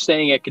be. If you're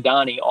staying at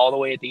Kidani all the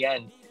way at the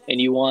end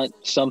and you want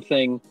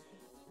something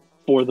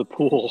for the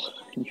pool,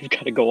 you've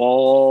got to go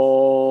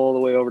all the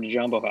way over to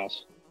Jumbo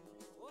House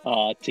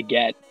to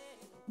get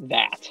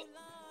that.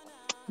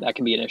 That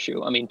can be an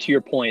issue. I mean, to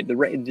your point, the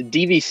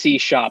DVC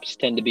shops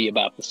tend to be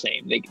about the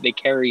same. They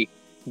carry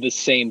the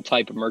same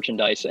type of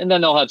merchandise, and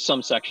then they'll have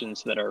some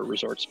sections that are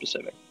resort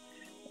specific.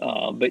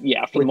 But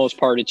yeah, for the most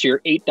part, it's your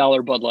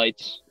 $8 Bud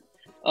Lights.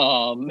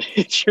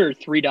 It's your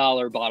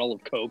 $3 bottle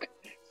of Coke,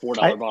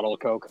 $4 bottle of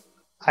Coke.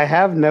 I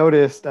have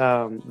noticed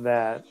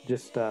that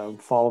just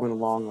following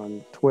along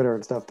on Twitter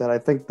and stuff, that I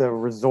think the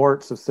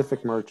resort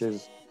specific merch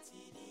is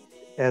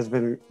has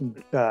been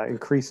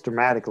increased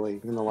dramatically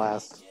in the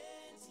last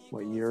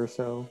year or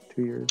so,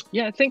 2 years.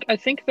 Yeah, I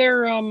think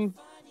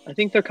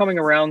they're coming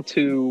around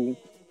to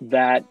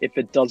that. If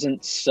it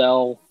doesn't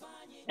sell,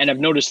 and I've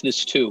noticed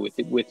this too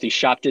with the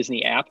Shop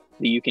Disney app,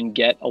 that you can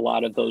get a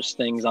lot of those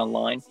things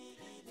online.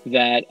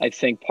 That I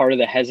think part of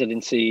the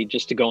hesitancy,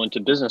 just to go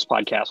into business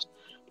podcast,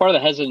 part of the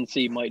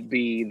hesitancy might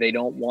be they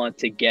don't want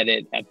to get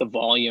it at the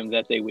volume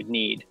that they would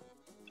need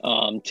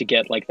to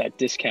get like that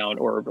discount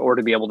or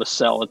to be able to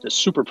sell at the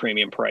super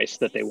premium price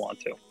that they want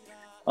to.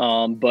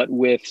 But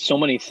with so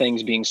many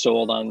things being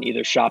sold on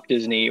either Shop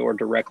Disney or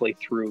directly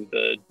through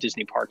the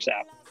Disney Parks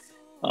app,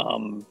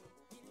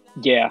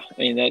 yeah,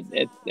 I mean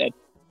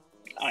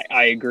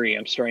I agree.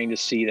 I'm starting to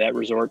see that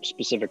resort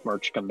specific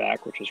merch come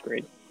back, which is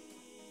great.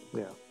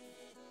 Yeah.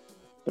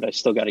 But I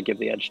still got to give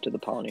the edge to the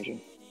Polynesian.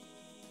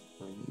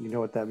 You know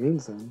what that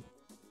means then?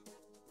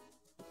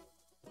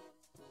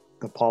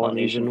 The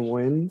Polynesian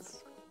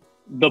wins.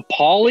 The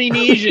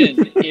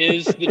Polynesian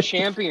is the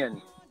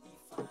champion.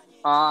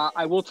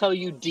 I will tell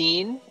you,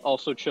 Dean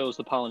also chose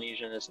the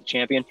Polynesian as the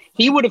champion.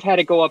 He would have had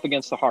to go up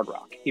against the Hard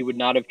Rock. He would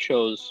not have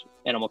chose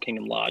Animal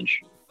Kingdom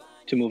Lodge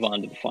to move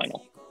on to the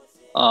final.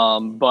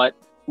 But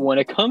when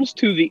it comes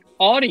to the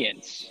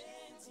audience,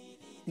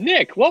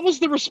 Nick, what was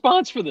the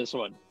response for this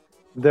one?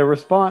 The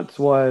response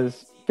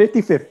was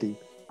 50-50.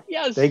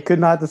 Yes. They could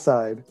not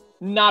decide.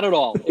 Not at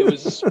all. It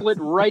was split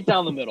right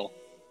down the middle.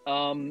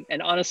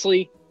 And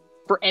honestly,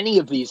 for any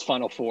of these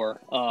Final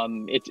Four,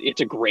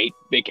 it's a great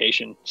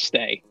vacation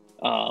stay.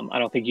 I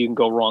don't think you can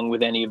go wrong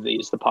with any of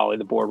these, the Poly,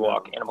 the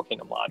Boardwalk, Animal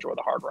Kingdom Lodge, or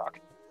the Hard Rock.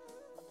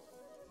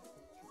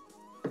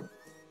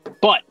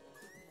 But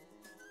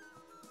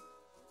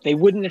they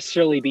wouldn't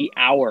necessarily be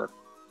our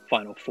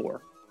Final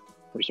Four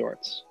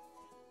resorts.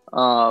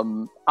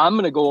 I'm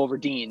going to go over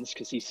Dean's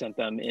because he sent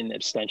them in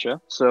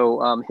absentia.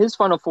 So his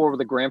Final Four were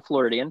the Grand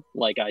Floridian,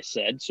 like I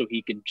said, so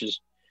he could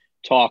just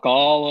talk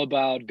all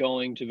about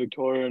going to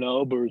Victoria and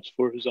Albert's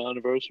for his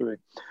anniversary.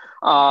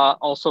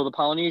 Also the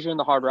Polynesian,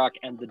 the Hard Rock,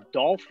 and the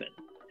Dolphin.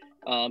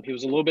 He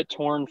was a little bit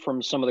torn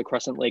from some of the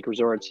Crescent Lake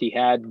resorts. He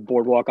had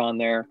Boardwalk on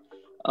there.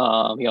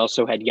 He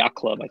also had Yacht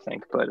Club, I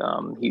think, but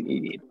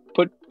he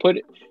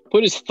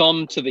put his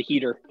thumb to the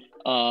heater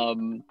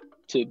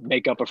to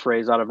make up a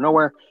phrase out of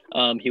nowhere.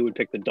 He would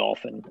pick the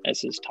Dolphin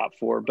as his top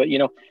four. But, you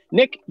know,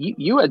 Nick,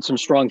 you had some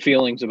strong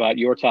feelings about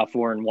your top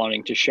four and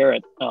wanting to share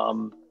it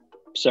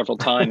several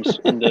times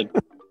in the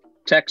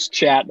text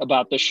chat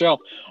about the show.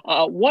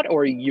 What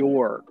are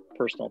your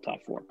personal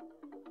top four?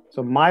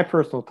 So my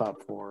personal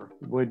top four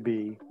would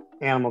be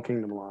Animal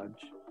Kingdom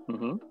Lodge,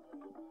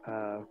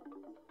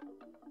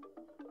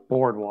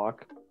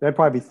 Boardwalk. That'd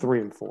probably be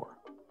 3 and 4.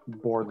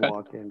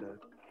 Boardwalk, okay. And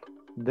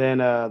then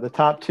the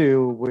top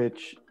two,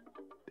 which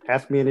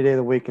ask me any day of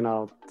the week and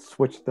I'll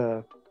switch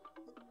the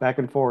back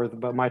and forth.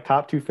 But my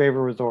top two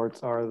favorite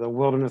resorts are the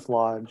Wilderness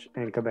Lodge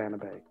and Cabana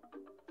Bay.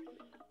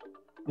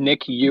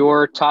 Nick,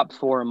 your top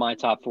four and my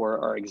top four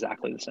are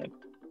exactly the same.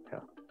 Yeah,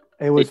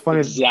 it was funny.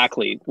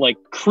 Exactly, like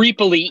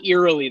creepily,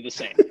 eerily the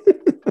same.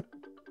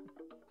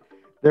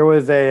 There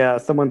was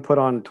someone put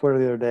on Twitter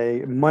the other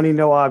day, money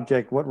no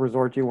object, what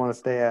resort do you want to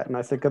stay at? And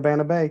I said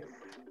Cabana Bay.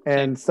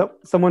 And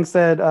someone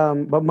said,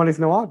 but money's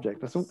no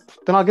object. I said,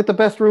 then I'll get the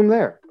best room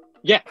there.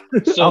 Yeah.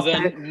 So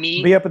then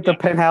be up at the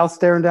penthouse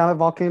staring down at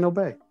Volcano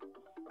Bay.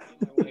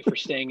 My wife for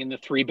staying in the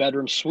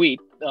 3-bedroom suite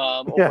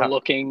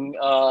overlooking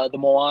the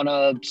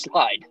Moana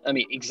slide. I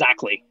mean,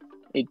 exactly.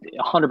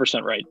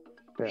 100% right.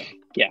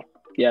 Yeah.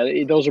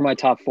 Those are my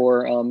top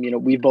four.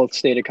 We both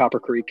stayed at Copper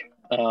Creek.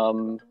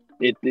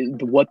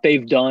 What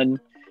they've done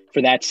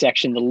for that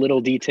section, the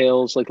little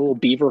details, like a little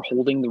beaver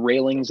holding the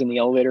railings in the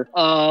elevator.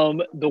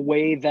 The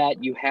way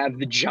that you have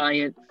the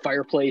giant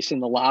fireplace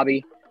in the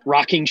lobby,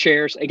 rocking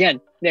chairs.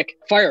 Again, Nick,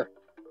 fire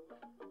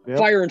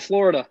in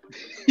Florida.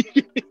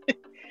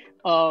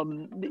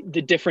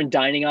 The different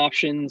dining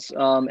options.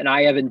 And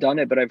I haven't done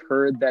it, but I've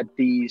heard that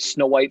the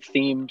Snow White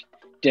themed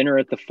dinner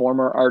at the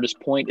former Artist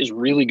Point is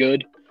really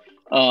good.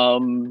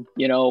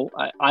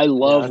 I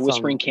love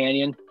Whispering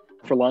Canyon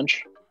for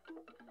lunch.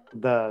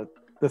 The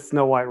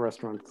Snow White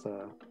restaurant's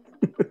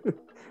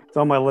it's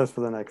on my list for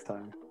the next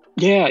time.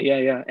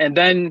 Yeah. And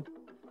then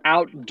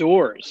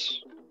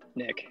outdoors,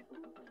 Nick,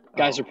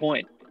 Geyser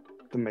Point.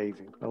 It's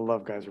amazing. I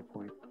love Geyser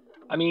Point.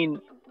 I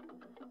mean,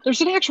 there's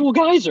an actual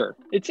geyser.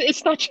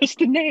 It's not just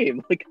a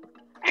name, like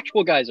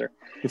actual geyser.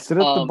 You sit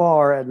at the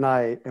bar at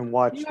night and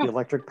watch the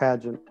electric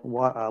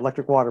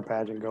water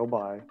pageant go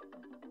by,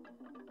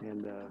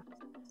 and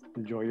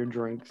enjoy your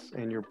drinks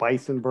and your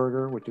bison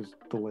burger, which is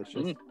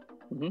delicious.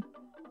 Mm-hmm.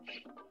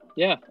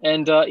 Yeah,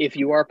 and if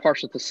you are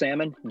partial to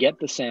salmon, get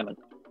the salmon.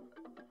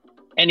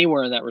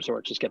 Anywhere in that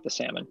resort, just get the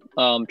salmon.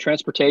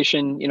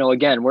 Transportation,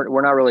 again,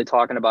 we're not really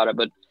talking about it,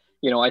 but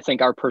I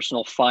think our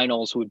personal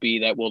finals would be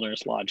that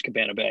Wilderness Lodge,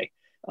 Cabana Bay.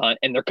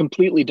 And they're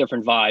completely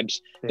different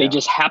vibes. Yeah. They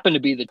just happen to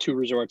be the two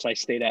resorts I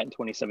stayed at in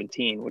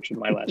 2017, which was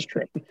my last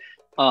trip.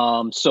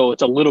 So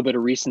it's a little bit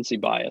of recency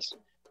bias,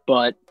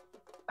 but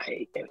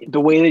the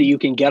way that you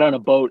can get on a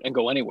boat and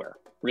go anywhere,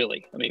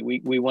 really. I mean,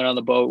 we went on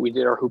the boat, we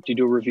did our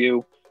Hoop-de-Doo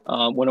review.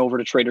 Went over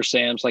to Trader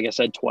Sam's, like I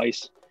said,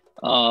 twice.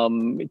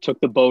 Took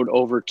the boat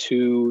over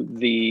to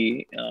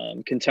the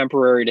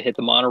Contemporary to hit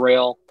the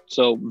monorail.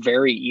 So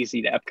very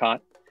easy to Epcot.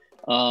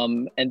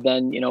 And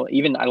then,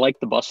 even I like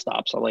the bus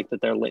stops. I like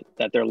that they're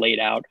laid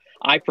out.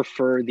 I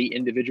prefer the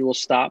individual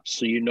stops,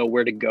 so you know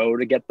where to go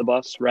to get the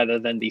bus rather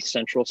than the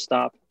central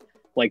stop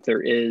like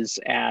there is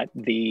at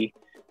the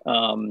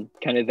kind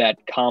of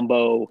that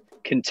combo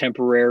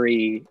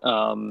Contemporary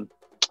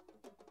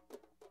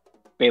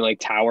Bay Lake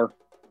Tower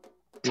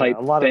type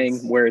thing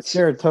where it's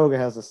Saratoga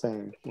has the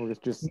same. Where it's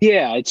just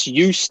it's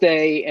you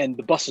stay and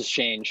the buses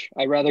change.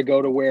 I'd rather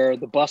go to where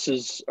the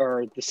buses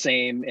are the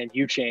same and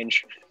you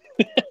change.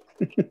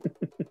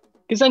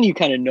 Because then you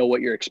kind of know what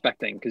you're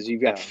expecting because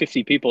you've got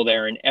 50 people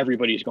there and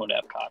everybody's going to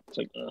Epcot. It's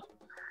like,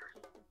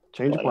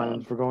 change of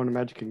plans. We're going to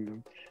Magic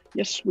Kingdom.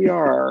 Yes, we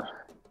are.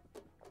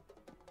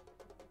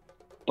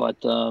 But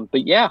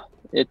yeah,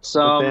 it's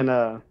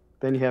then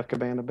you have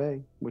Cabana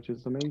Bay, which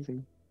is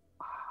amazing.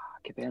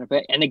 Cabana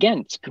Bay, and again,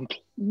 it's a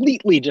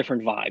completely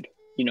different vibe.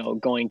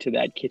 Going to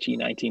that kitschy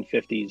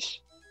 1950s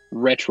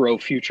retro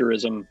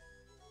futurism.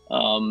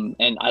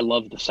 And I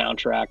love the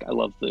soundtrack. I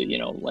love the,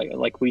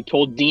 like we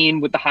told Dean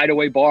with the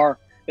Hideaway Bar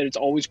that it's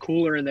always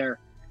cooler in there.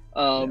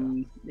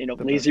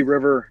 Lazy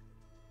River.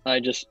 I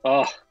just,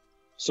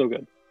 so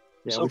good.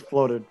 Yeah, so we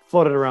floated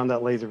around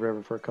that Lazy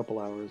River for a couple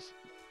hours.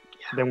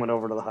 Yeah. Then went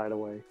over to the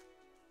Hideaway.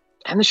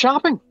 And the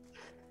shopping.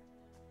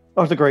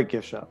 Oh, it's a great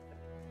gift shop.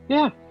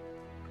 Yeah.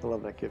 I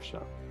love that gift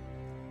shop.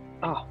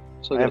 Oh,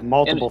 so I have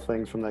multiple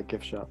things from that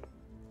gift shop.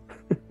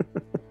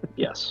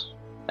 Yes,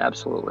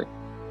 absolutely.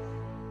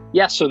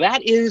 Yeah, so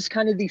that is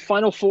kind of the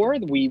final four.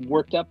 We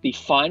worked up the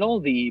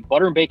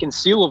Butter and Bacon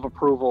seal of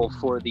approval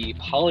for the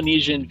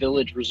Polynesian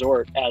Village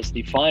Resort as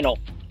the final.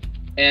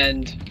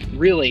 And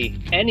really,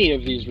 any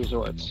of these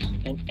resorts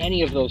and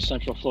any of those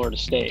Central Florida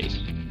stays,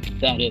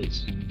 that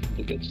is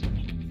the good stuff.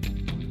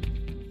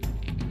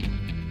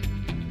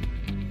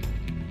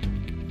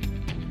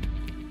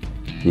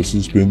 This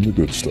has been The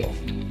Good Stuff.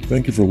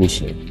 Thank you for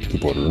listening to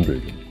Butter and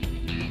Bacon.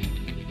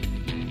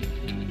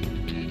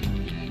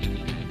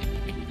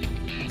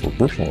 For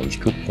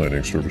personalized trip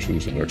planning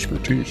services and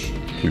expertise,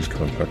 please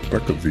contact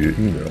Becca via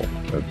email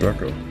at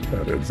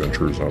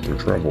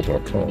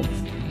becca@adventuresouttheretravel.com,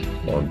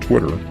 on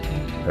Twitter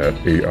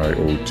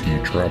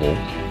 @AIOTtravel,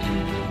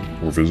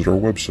 or visit our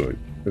website,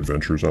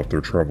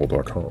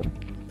 adventuresouttheretravel.com,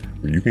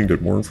 where you can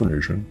get more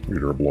information,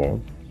 read our blog,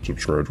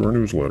 subscribe to our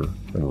newsletter,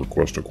 and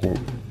request a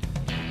quote.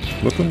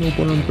 Let them know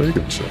Butter and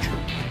Bacon sent you.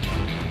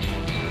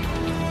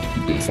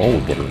 You can follow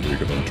Butter and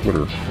Bacon on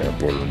Twitter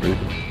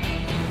 @ButterandBacon,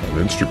 on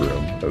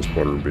Instagram as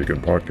Butter and Bacon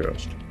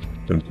Podcast,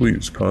 and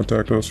please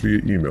contact us via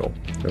email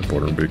at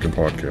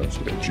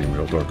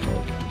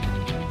butterandbaconpodcast@gmail.com.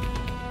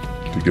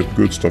 To get the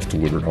good stuff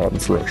delivered hot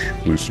and fresh,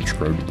 please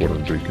subscribe to Butter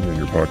and Bacon in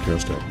your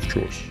podcast app of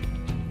choice.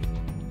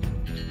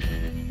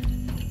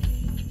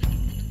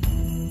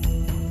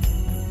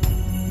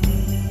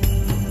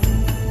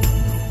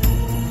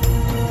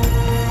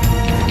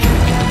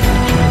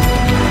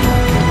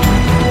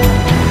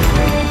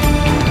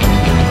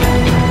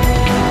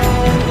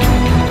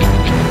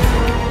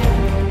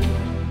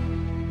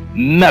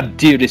 My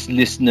dearest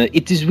listener,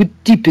 it is with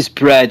deepest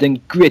pride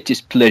and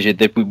greatest pleasure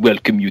that we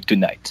welcome you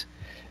tonight.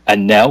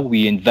 And now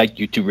we invite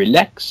you to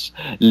relax.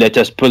 Let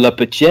us pull up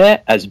a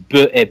chair as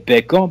Beurre et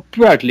Bacon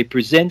proudly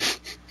presents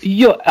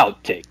your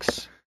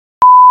outtakes.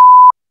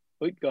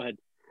 Wait, go ahead.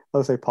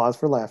 I'll say pause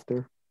for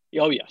laughter.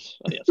 Oh, yes.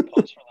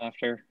 Pause for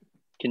laughter.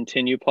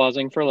 Continue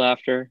pausing for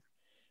laughter.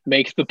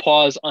 Make the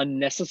pause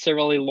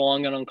unnecessarily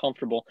long and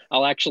uncomfortable.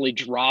 I'll actually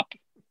drop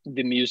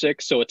the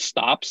music so it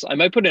stops. I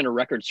might put in a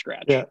record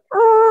scratch. Yeah.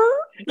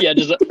 Yeah,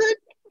 just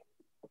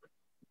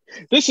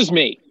this is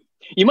me.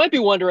 You might be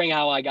wondering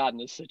how I got in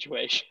this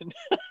situation.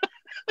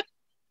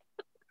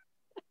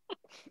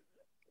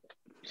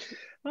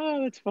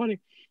 Oh, that's funny.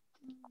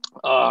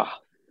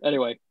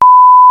 Anyway.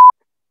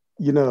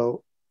 This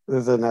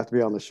doesn't have to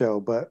be on the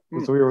show, but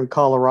so we were in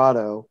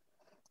Colorado,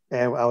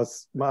 and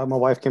my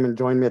wife came and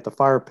joined me at the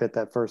fire pit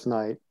that first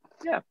night.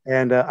 Yeah.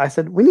 And I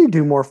said, we need to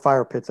do more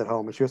fire pits at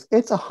home. And she goes,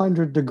 it's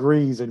 100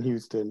 degrees in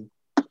Houston.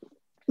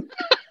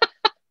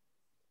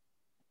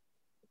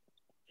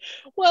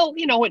 Well,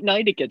 at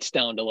night it gets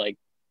down to like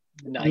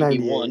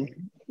 91.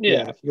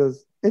 Yeah. She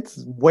goes,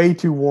 it's way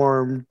too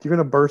warm. You're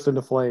going to burst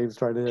into flames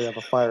trying to have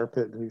a fire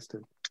pit in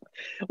Houston.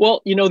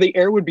 Well, the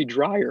air would be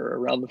drier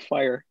around the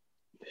fire.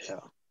 Yeah.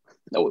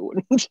 No, it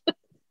wouldn't.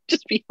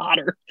 Just be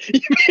hotter.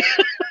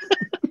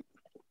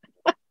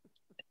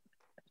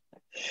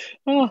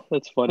 Oh,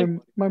 that's funny.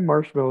 My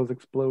marshmallows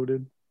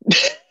exploded.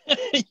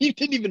 You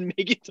didn't even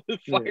make it to the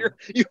fire.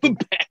 Yeah. You have a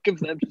back of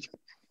them.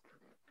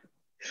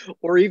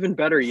 Or even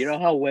better, you know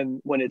how when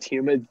it's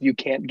humid, you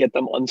can't get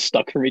them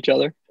unstuck from each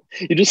other?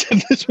 You just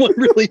have this one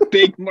really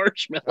big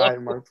marshmallow.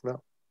 Giant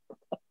marshmallow.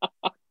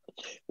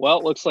 Well,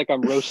 it looks like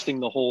I'm roasting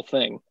the whole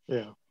thing.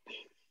 Yeah.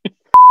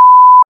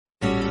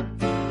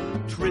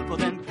 Triple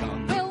then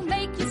gum will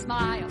make you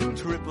smile.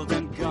 Triple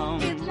then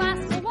gum, It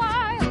lasts a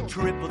while.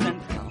 triple then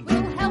gum.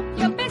 Will help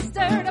your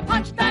mister to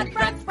punch that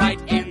breath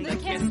right in the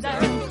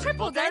kister.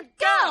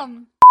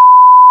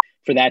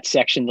 for that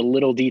section, the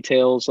little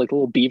details, like a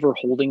little beaver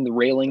holding the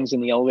railings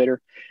in the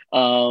elevator,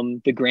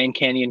 the Grand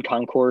Canyon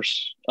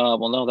concourse.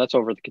 Well, no, that's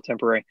over the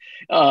Contemporary.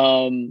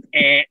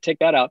 Take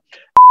that out.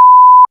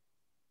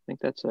 I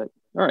think that's it.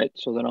 All right,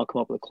 so then I'll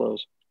come up with a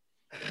close.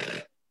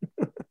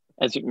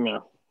 As you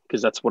know,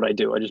 because that's what I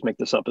do. I just make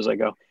this up as I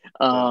go.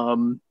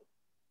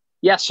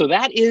 Yeah, so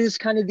that is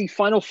kind of the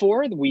final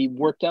four. We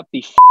worked up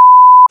the